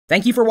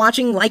Thank you for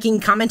watching,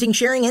 liking, commenting,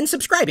 sharing, and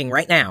subscribing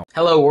right now.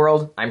 Hello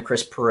world, I'm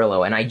Chris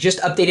Pirillo, and I just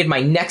updated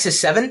my Nexus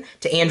 7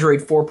 to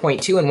Android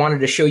 4.2 and wanted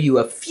to show you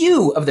a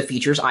few of the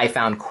features I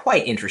found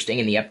quite interesting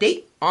in the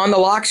update. On the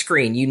lock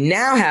screen, you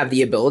now have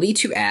the ability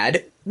to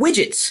add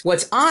widgets.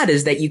 What's odd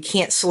is that you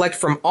can't select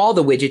from all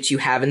the widgets you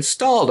have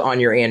installed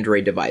on your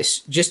Android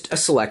device, just a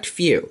select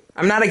few.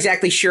 I'm not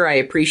exactly sure I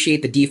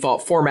appreciate the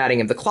default formatting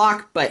of the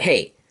clock, but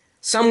hey,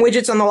 some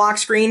widgets on the lock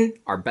screen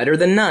are better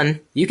than none.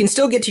 You can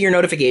still get to your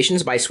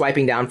notifications by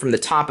swiping down from the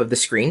top of the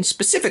screen,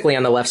 specifically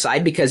on the left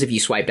side, because if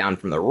you swipe down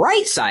from the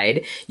right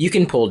side, you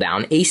can pull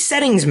down a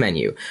settings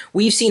menu.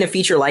 We've seen a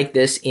feature like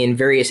this in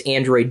various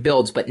Android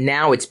builds, but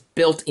now it's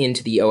built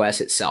into the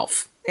OS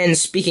itself. And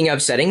speaking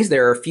of settings,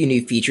 there are a few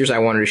new features I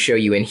wanted to show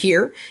you in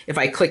here. If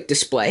I click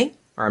display,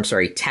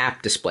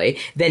 tap display,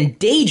 then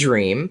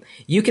Daydream,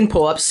 you can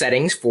pull up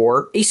settings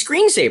for a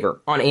screensaver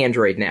on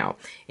Android now.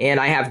 And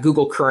I have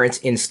Google Currents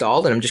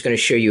installed, and I'm just going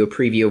to show you a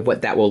preview of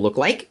what that will look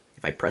like.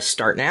 If I press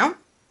start now.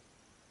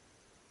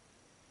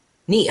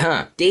 Neat,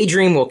 huh?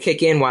 Daydream will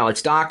kick in while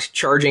it's docked,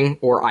 charging,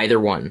 or either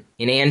one.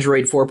 In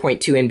Android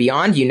 4.2 and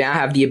beyond, you now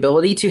have the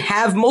ability to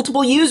have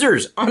multiple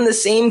users on the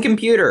same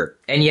computer.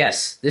 And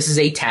yes, this is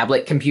a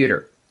tablet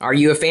computer. Are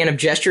you a fan of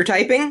gesture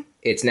typing?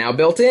 It's now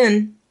built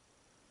in.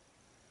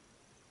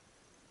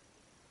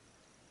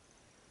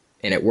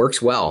 And it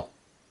works well.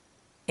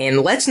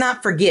 And let's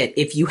not forget,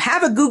 if you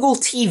have a Google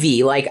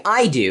TV like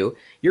I do,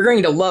 you're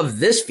going to love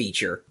this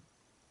feature.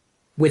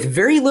 With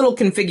very little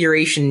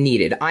configuration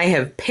needed, I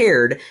have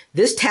paired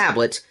this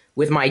tablet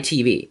with my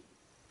TV.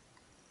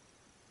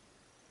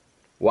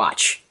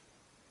 Watch.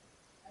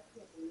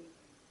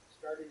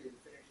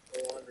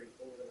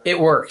 It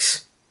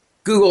works.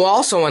 Google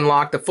also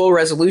unlocked the full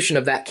resolution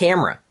of that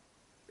camera.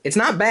 It's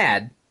not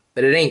bad,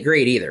 but it ain't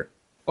great either.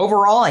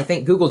 Overall, I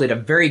think Google did a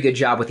very good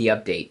job with the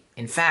update.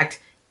 In fact,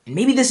 and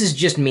maybe this is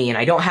just me and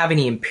I don't have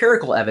any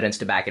empirical evidence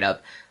to back it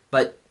up,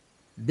 but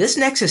this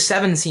Nexus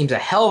 7 seems a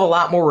hell of a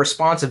lot more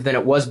responsive than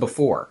it was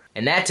before.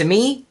 And that to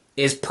me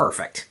is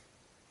perfect.